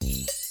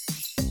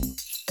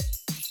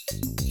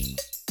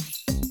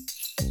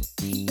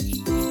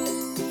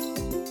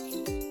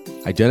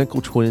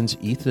Identical twins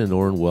Ethan and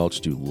Oren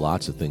Welch do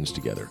lots of things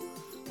together.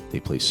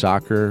 They play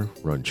soccer,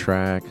 run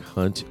track,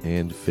 hunt,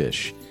 and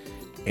fish.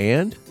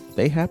 And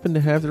they happen to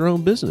have their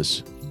own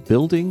business,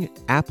 building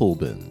apple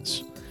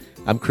bins.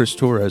 I'm Chris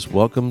Torres.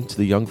 Welcome to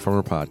the Young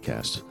Farmer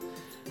Podcast.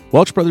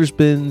 Welch Brothers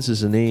Bins is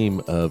the name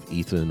of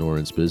Ethan and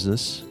Oren's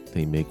business.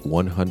 They make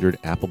 100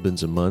 apple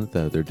bins a month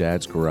out of their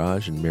dad's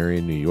garage in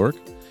Marion, New York.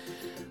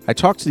 I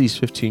talked to these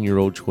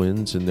 15-year-old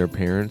twins and their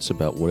parents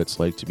about what it's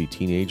like to be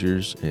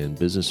teenagers and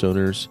business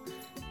owners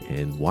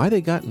and why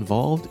they got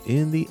involved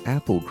in the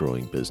apple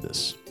growing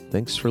business.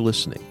 Thanks for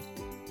listening.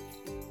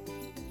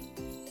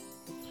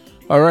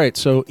 All right,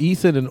 so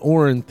Ethan and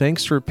Oren,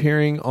 thanks for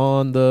appearing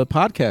on the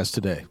podcast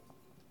today.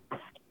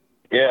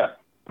 Yeah.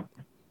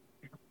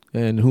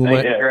 And who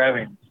Thanks for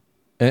having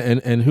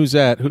me. And who's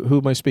that? Who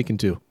am I speaking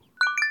to?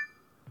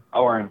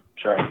 Oren,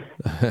 sorry.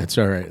 That's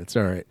all right. That's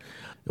all right.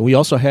 And we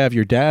also have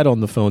your dad on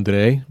the phone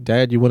today.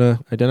 Dad, you want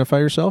to identify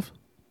yourself?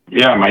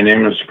 Yeah, my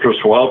name is Chris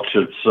Welch.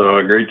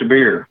 It's great to be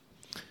here.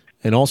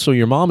 And also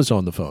your mom is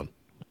on the phone.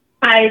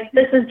 Hi,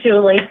 this is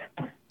Julie.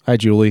 Hi,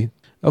 Julie.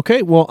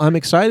 Okay, well, I'm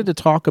excited to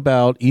talk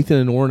about Ethan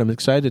and Oren. I'm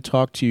excited to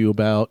talk to you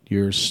about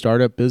your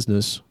startup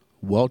business,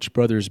 Welch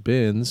Brothers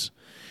Bins.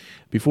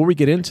 Before we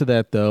get into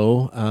that,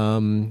 though,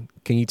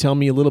 can you tell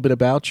me a little bit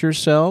about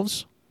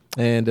yourselves?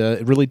 And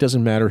it really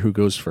doesn't matter who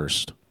goes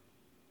first.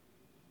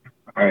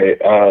 All right,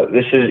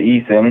 this is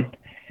Ethan.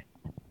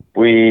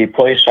 We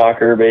play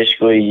soccer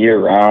basically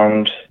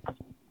year-round.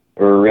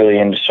 We're really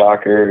into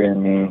soccer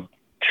and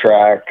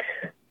track,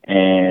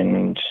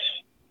 and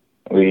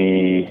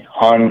we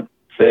hunt,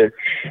 fish,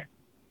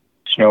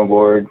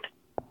 snowboard,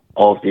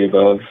 all of the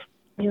above.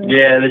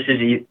 Yeah, this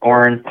is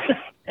Oren.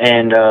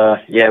 And,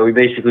 we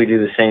basically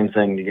do the same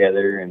thing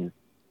together. And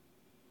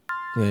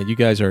yeah, you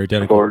guys are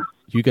identical.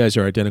 You guys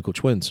are identical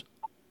twins.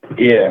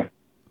 Yeah.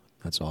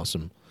 That's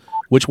awesome.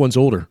 Which one's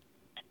older?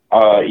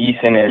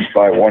 Ethan is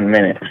by 1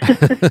 minute.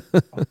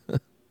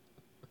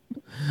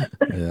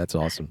 Yeah, that's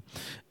awesome.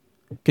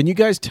 Can you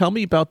guys tell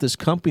me about this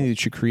company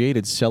that you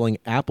created selling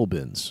apple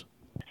bins?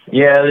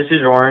 Yeah, this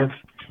is Oren.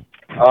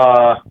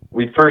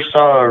 We first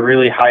saw a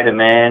really high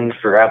demand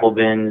for apple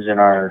bins in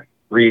our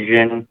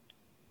region,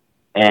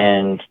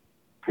 and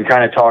we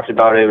kind of talked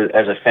about it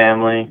as a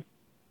family,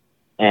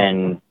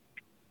 and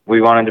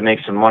we wanted to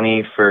make some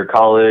money for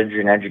college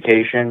and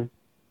education,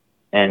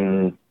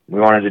 and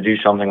we wanted to do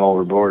something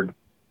overboard.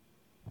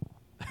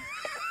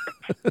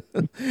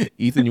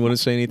 Ethan, you want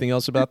to say anything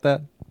else about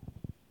that?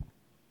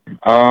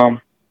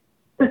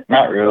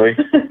 Not really.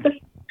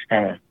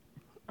 Kind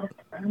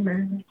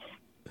of.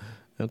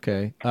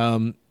 Okay.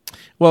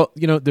 Well,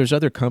 there's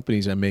other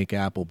companies that make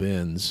apple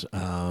bins.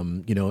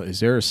 Is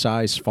there a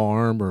size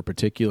farm or a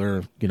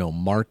particular,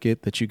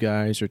 market that you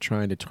guys are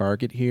trying to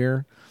target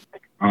here?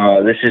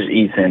 This is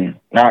Ethan.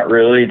 Not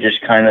really,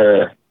 just kind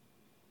of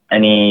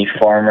any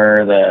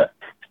farmer that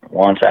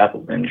wants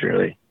apple bins,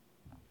 really.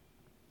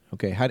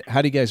 Okay. How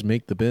do you guys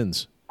make the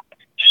bins?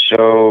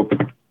 So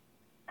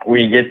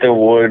we get the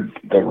wood,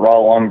 the raw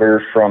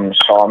lumber from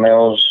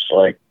sawmills,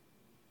 like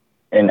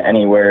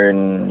anywhere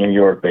in New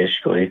York,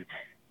 basically.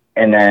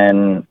 And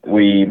then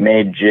we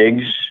made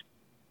jigs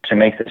to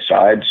make the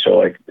sides.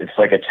 So it's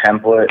like a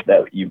template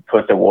that you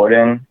put the wood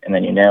in and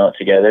then you nail it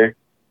together.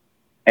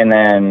 And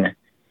then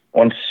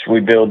once we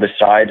build the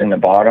sides and the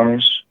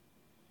bottoms,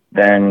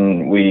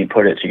 then we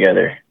put it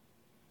together.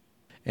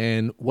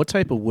 And what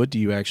type of wood do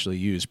you actually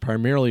use?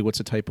 Primarily, what's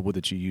the type of wood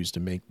that you use to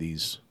make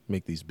these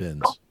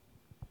bins?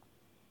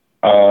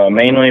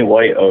 Mainly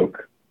white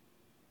oak.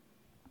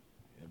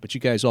 But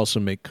you guys also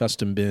make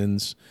custom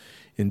bins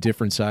in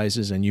different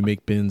sizes, and you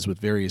make bins with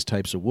various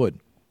types of wood.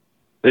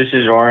 This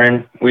is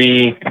Oren.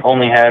 We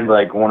only had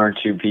like one or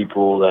two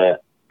people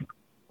that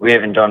we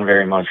haven't done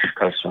very much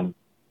custom.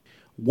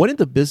 When did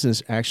the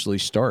business actually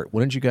start?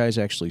 When did you guys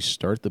actually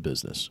start the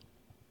business?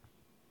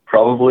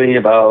 Probably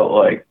about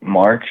like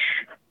March.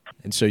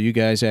 And so you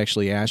guys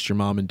actually asked your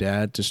mom and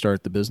dad to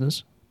start the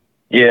business?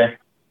 Yeah.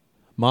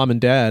 Mom and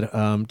dad,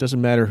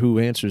 doesn't matter who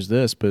answers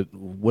this, but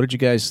what did you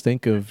guys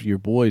think of your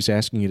boys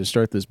asking you to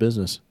start this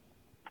business?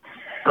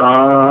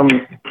 I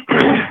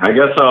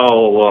guess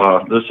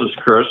this is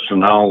Chris,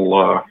 and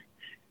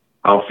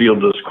I'll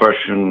field this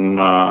question.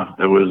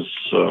 It was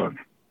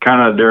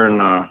kind of during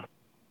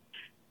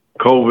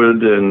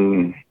COVID,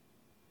 and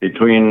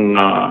between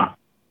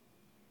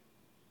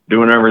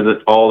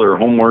doing all their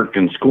homework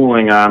and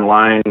schooling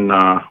online,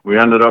 we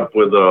ended up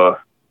with a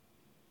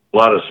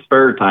lot of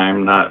spare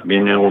time, not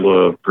being able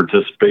to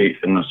participate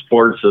in the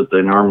sports that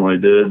they normally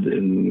did.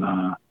 And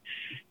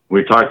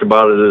we talked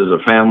about it as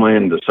a family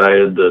and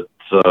decided that,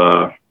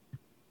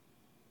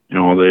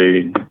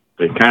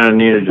 they kind of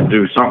needed to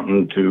do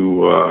something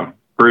to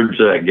bridge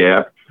that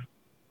gap.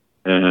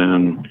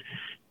 And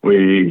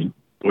we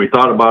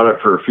thought about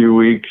it for a few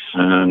weeks,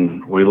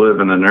 and we live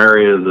in an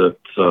area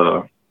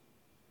that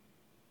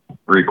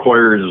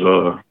requires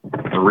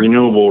a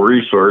renewable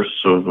resource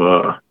of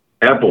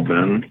apple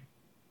bin.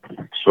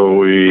 So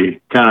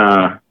we kind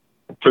of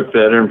took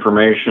that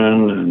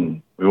information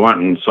and we went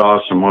and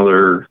saw some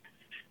other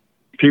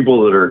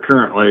people that are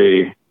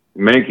currently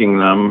making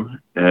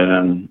them,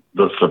 and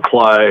the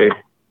supply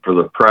for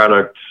the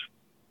product,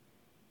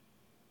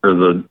 or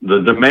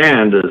the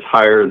demand is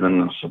higher than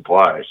the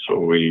supply. So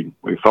we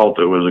felt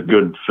it was a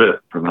good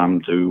fit for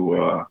them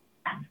to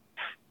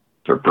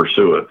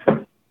pursue it.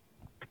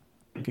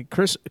 Okay,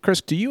 Chris,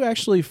 do you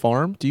actually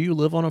farm? Do you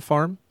live on a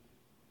farm?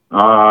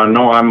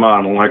 No, I'm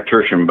an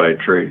electrician by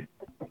trade.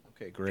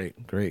 Okay, great.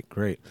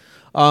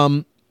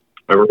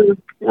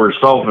 We're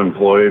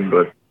self-employed,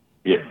 but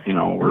yeah,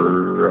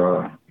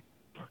 we're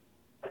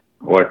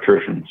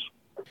electricians.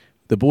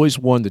 The boys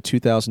won the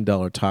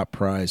 $2,000 top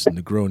prize in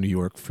the Grow New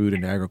York Food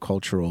and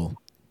Agricultural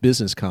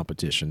Business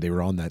Competition. They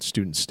were on that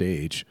student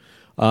stage.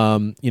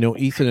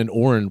 Ethan and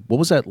Oren, what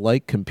was that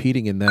like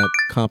competing in that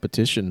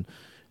competition?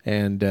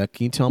 And can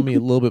you tell me a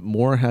little bit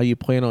more how you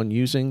plan on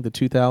using the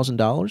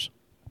 $2,000?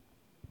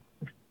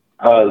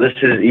 This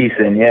is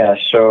Ethan. Yeah.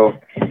 So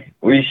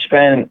we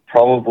spent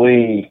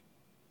probably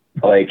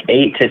like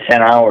 8 to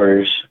 10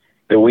 hours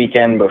the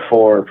weekend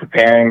before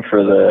preparing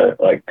for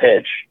the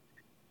pitch.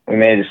 We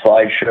made a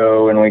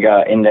slideshow and we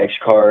got index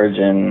cards,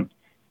 and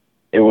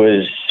it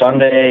was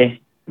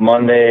Sunday,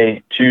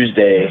 Monday,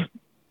 Tuesday.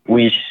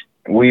 We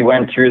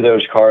went through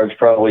those cards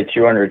probably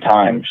 200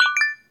 times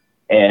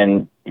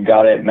and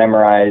got it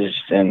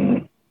memorized,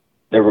 and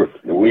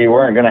we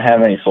weren't going to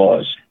have any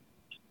flaws.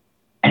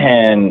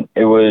 And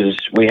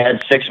we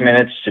had 6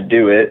 minutes to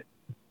do it.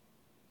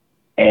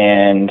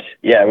 And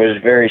yeah, it was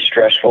very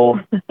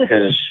stressful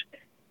because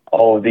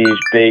all of these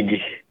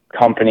big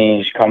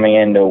companies coming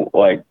in to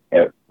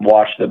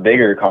watch the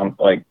bigger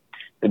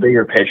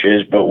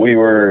pitches, but we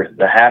were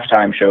the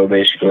halftime show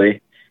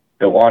basically.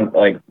 The one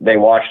they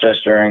watched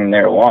us during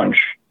their lunch,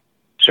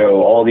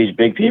 so all these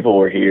big people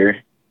were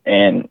here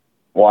and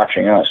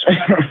watching us.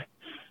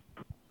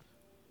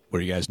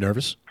 Were you guys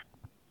nervous?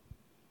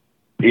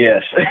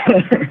 Yes.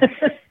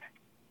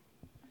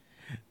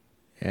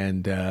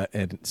 And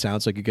it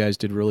sounds like you guys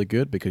did really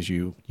good because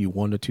you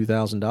won the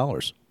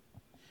 $2,000.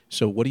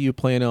 So what do you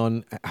plan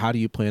on? How do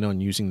you plan on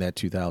using that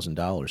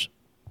 $2,000?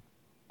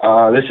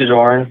 This is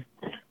Oren.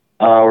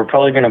 We're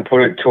probably going to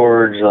put it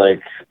towards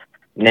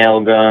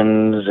nail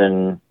guns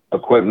and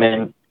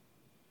equipment,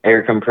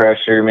 air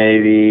compressor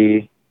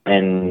maybe,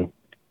 and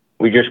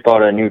we just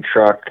bought a new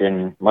truck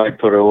and might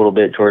put a little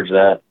bit towards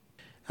that.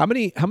 How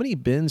many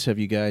bins have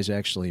you guys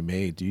actually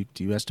made? Do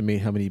you estimate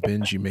how many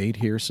bins you made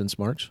here since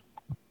March?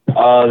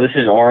 This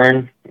is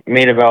Oren.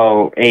 Made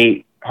about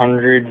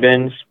 800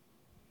 bins.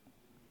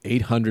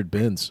 800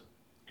 bins.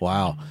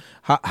 Wow.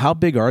 How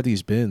big are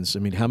these bins? I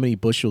mean, how many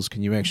bushels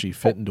can you actually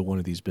fit into one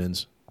of these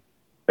bins?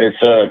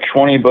 It's a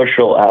 20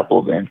 bushel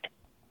apple bin.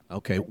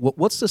 Okay.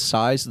 What's the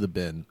size of the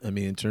bin? I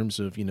mean, in terms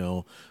of,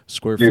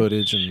 square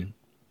footage and...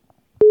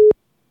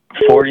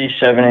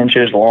 47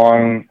 inches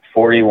long,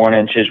 41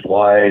 inches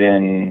wide,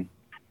 and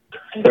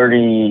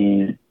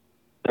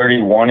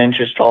 31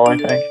 inches tall, I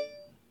think.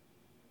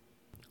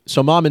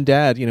 So Mom and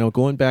Dad,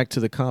 going back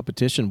to the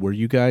competition, were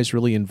you guys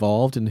really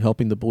involved in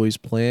helping the boys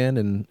plan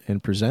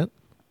and present?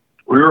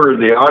 We were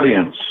the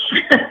audience.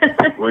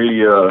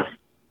 We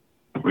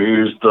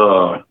used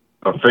a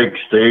fake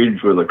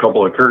stage with a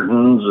couple of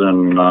curtains,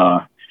 and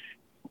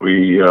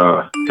we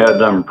had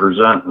them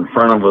present in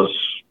front of us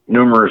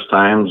numerous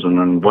times and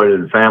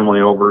invited family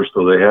over,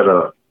 so they had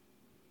a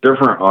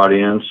different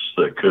audience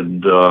that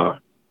could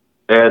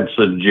add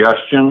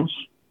suggestions.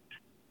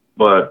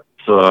 But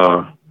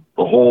the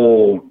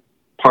whole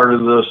part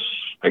of this,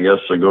 I guess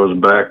it goes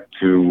back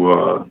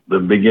to the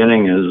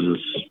beginning, is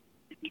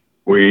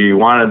we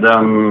wanted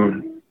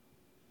them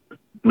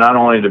not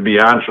only to be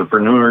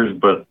entrepreneurs,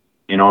 but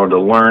to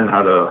learn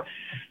how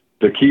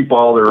to keep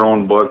all their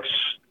own books,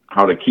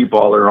 how to keep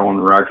all their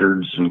own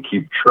records and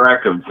keep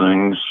track of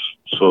things,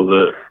 so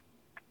that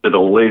at a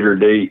later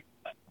date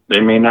they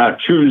may not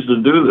choose to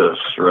do this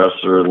the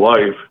rest of their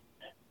life,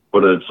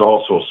 but it's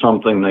also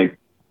something they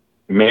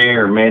may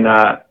or may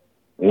not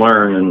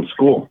learn in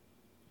school.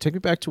 Take me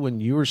back to when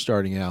you were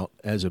starting out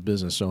as a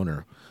business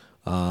owner.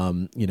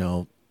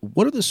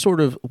 What are the sort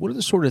of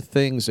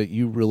things that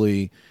you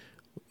really,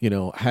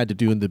 had to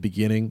do in the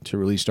beginning to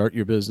really start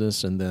your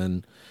business, and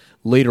then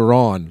later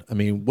on? I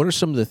mean, what are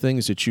some of the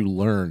things that you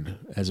learned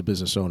as a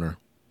business owner?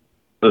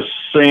 The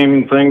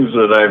same things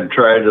that I've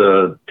tried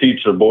to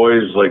teach the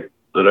boys, like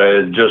that I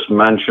had just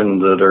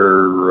mentioned, that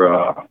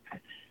are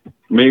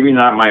maybe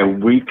not my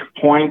weak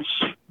points,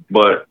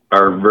 but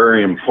are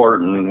very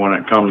important when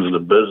it comes to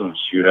business.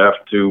 You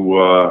have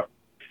to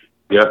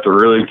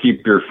really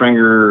keep your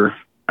finger.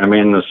 I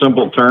mean, the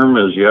simple term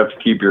is you have to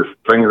keep your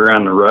finger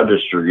on the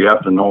register. You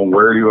have to know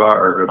where you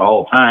are at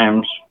all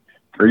times,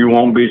 or you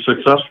won't be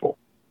successful.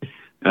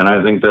 And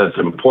I think that's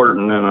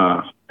important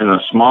in a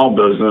small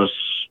business.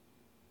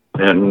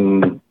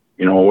 And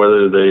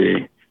whether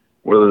they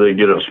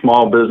get a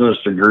small business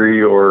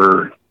degree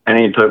or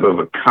any type of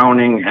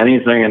accounting,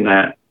 anything in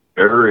that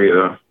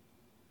area,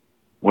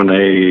 when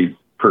they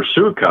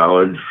pursue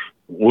college,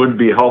 would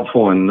be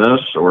helpful in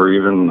this, or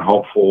even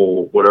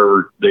helpful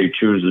whatever they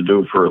choose to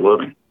do for a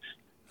living.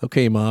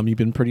 Okay, Mom, you've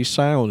been pretty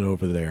silent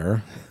over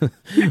there.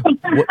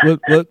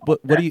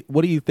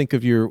 What do you think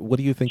of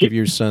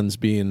your sons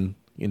being,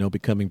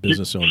 becoming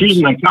business owners? She's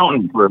an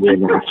accountant for a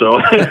living, so.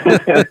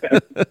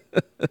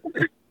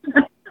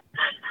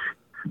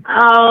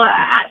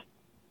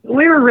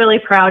 We were really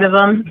proud of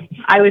them.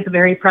 I was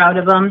very proud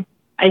of them.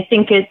 I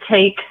think it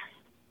takes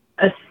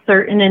a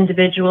certain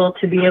individual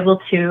to be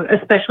able to,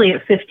 especially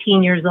at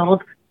 15 years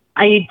old.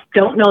 I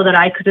don't know that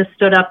I could have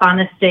stood up on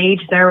a stage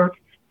there.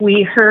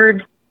 We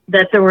heard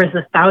that there was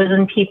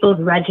 1,000 people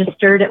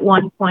registered at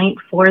one point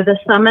for the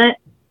summit.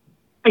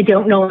 I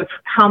don't know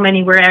how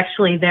many were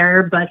actually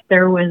there, but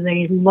there was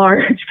a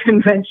large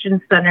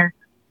convention center,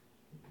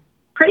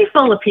 pretty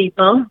full of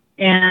people.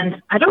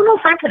 And I don't know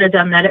if I could have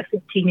done that at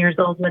 15 years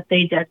old, what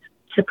they did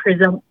to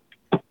present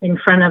in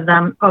front of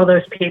them, all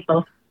those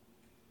people.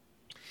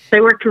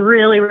 They worked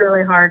really,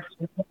 really hard.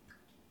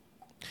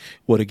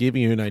 Well, to give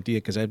you an idea,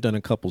 because I've done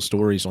a couple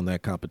stories on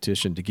that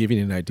competition, to give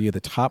you an idea,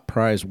 the top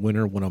prize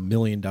winner won $1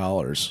 million.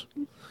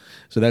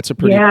 So that's a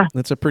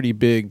pretty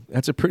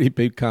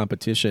big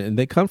competition, and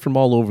they come from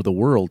all over the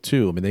world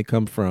too. I mean, they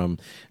come from.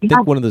 I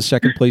think one of the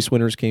second place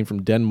winners came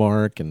from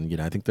Denmark, and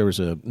I think there was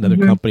another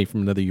company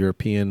from another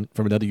European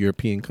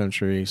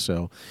country.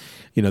 So,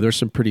 there's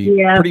some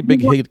pretty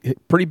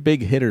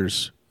big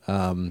hitters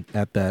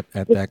at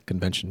that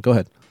convention. Go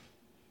ahead.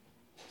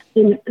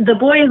 The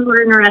boys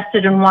were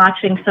interested in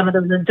watching some of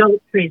those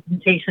adult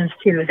presentations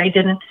too.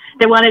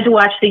 They wanted to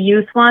watch the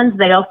youth ones.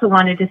 They also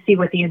wanted to see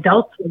what the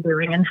adults were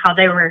doing and how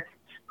they were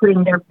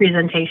putting their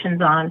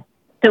presentations on.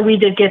 So we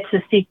did get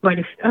to see quite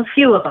a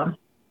few of them.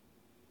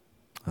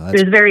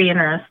 It was very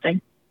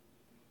interesting.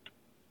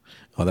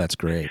 Oh, that's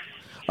great.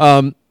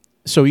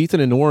 So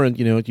Ethan and Oren,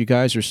 you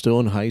guys are still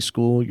in high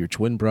school. You're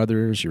twin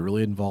brothers. You're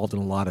really involved in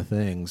a lot of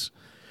things.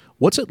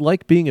 What's it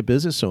like being a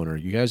business owner?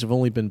 You guys have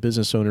only been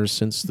business owners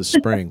since the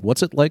spring.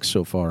 What's it like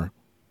so far?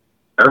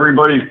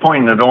 Everybody's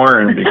pointing at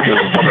Oren because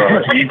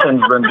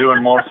Ethan's been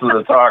doing most of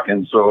the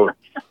talking, so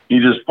he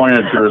just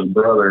pointed to his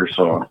brother.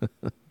 So,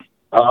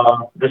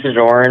 this is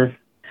Oren.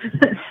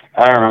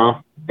 I don't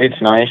know. It's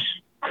nice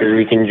because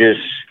we can just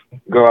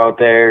go out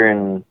there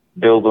and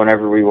build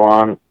whenever we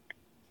want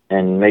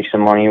and make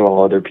some money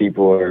while other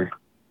people are,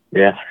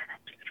 on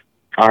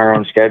our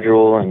own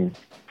schedule. And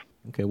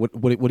okay, what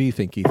do you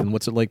think, Ethan?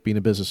 What's it like being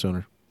a business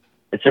owner?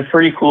 It's a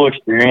pretty cool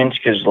experience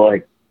because,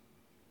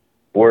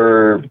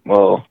 we're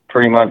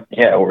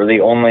the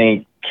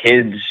only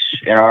kids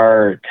in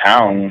our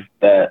town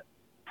that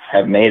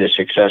have made a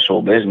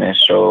successful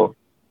business. So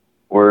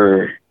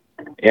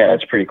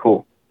it's pretty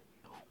cool.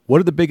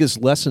 What are the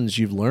biggest lessons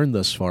you've learned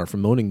thus far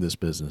from owning this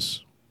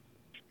business?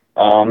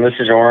 This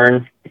is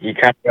Oren. You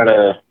kind of got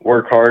to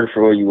work hard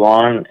for what you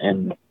want,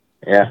 and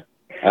I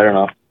don't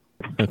know.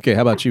 Okay,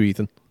 how about you,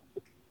 Ethan?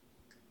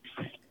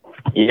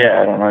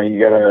 Yeah, I don't know. You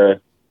got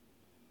to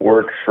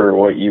work for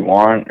what you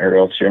want or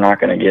else you're not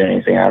going to get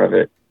anything out of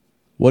it.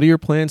 What are your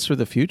plans for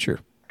the future?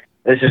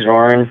 This is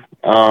Oren.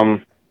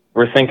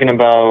 We're thinking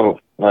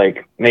about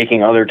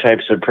making other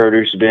types of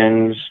produce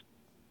bins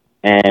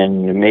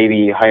and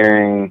maybe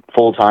hiring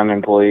full-time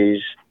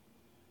employees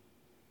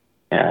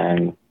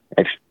and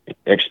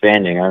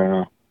expanding. I don't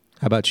know.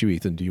 How about you,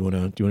 Ethan? Do you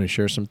want to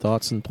share some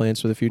thoughts and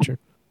plans for the future?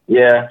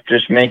 Yeah,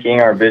 just making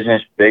our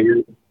business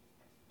bigger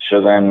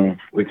so then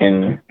we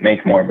can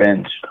make more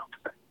bins.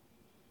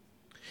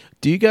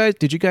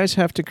 Did you guys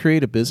have to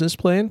create a business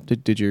plan?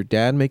 Did your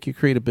dad make you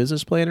create a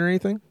business plan or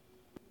anything?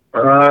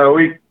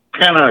 We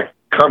kind of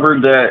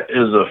covered that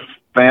as a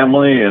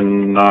family,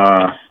 and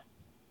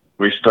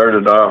we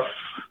started off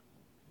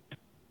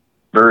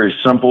very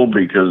simple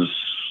because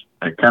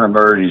I kind of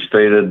already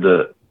stated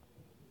that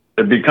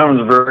it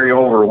becomes very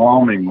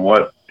overwhelming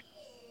what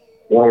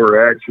our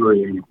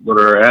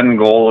end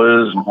goal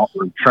is and what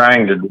we're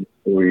trying to do.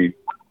 We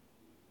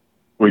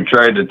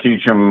tried to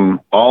teach them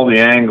all the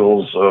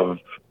angles of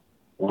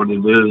what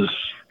it is.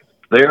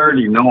 They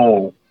already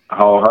know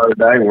how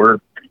hard I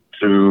work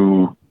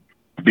to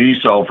be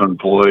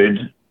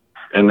self-employed,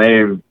 and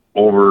they've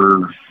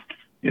over,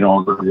 their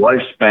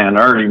lifespan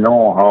already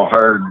know how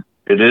hard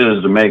it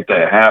is to make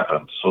that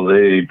happen. So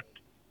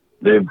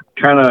they've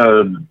kind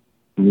of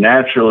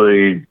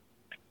naturally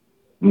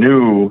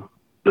knew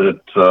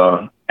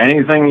that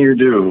anything you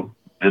do,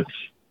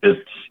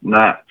 it's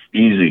not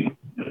easy.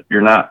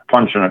 You're not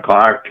punching a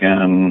clock,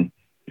 and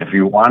if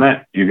you want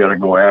it, you got to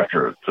go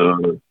after it.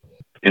 So,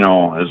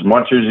 as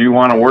much as you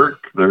want to work,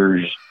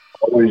 there's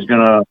always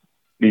going to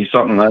be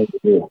something that you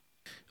do.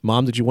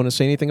 Mom, did you want to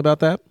say anything about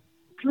that?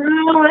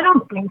 No, I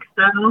don't think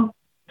so.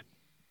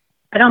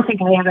 I don't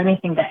think I have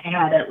anything to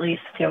add, at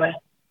least, to it.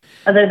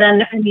 Other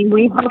than,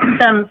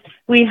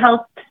 we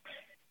helped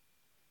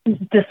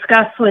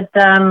discuss with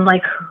them,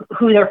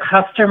 who their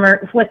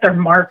customer, what their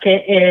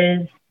market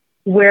is,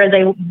 where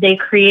they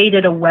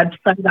created a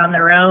website on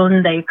their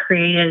own. They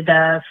created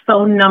a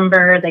phone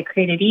number. They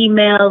created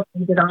emails.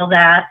 They did all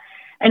that.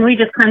 And we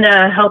just kind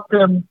of helped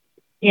them,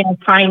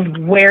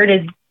 find where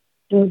to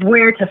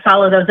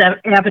follow those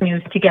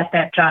avenues to get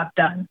that job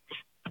done.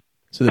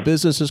 So the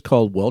business is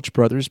called Welch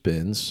Brothers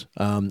Bins.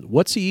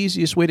 What's the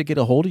easiest way to get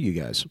a hold of you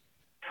guys?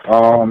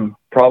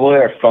 Probably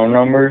our phone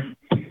number.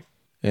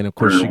 And of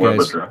course, Or you web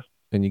guys address.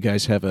 and you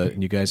guys have a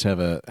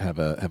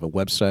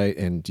website,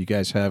 and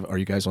are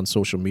you guys on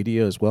social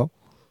media as well?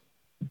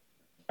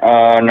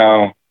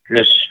 No,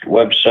 just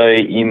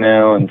website,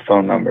 email, and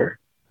phone number.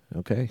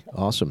 Okay,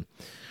 awesome.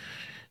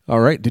 All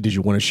right. Did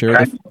you want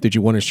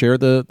to share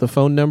the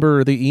phone number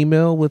or the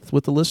email with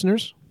the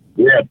listeners?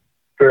 Yeah,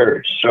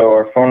 sure. So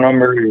our phone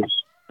number is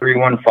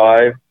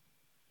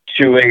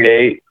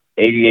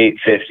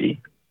 315-288-8850.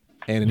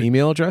 And an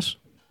email address?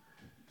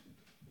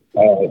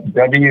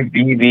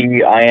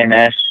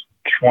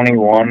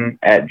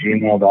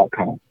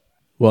 WBBINS21@gmail.com.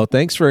 Well,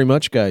 thanks very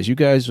much, guys. You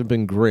guys have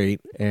been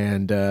great,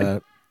 and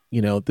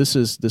this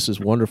is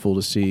wonderful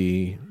to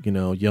see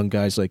young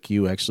guys like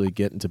you actually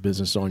get into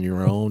business on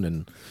your own.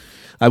 And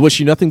I wish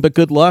you nothing but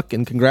good luck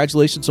and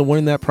congratulations on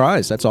winning that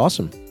prize. That's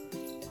awesome.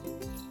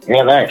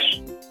 Yeah, thanks.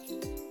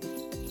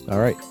 All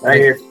right.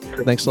 Thank you.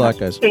 Thanks a lot,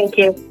 guys. Thank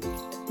you.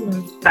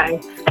 Bye.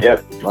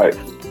 Yep, right.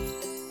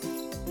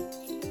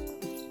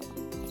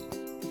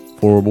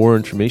 For more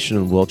information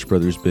on Welch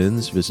Brothers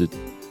Bins, visit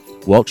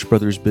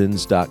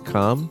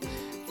welchbrothersbins.com.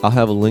 I'll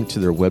have a link to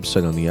their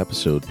website on the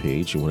episode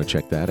page. You want to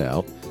check that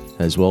out,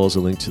 as well as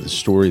a link to the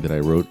story that I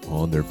wrote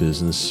on their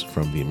business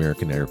from the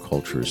American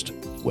Agriculturist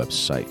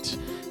website.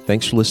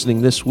 Thanks for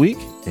listening this week,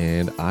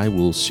 and I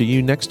will see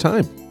you next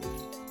time.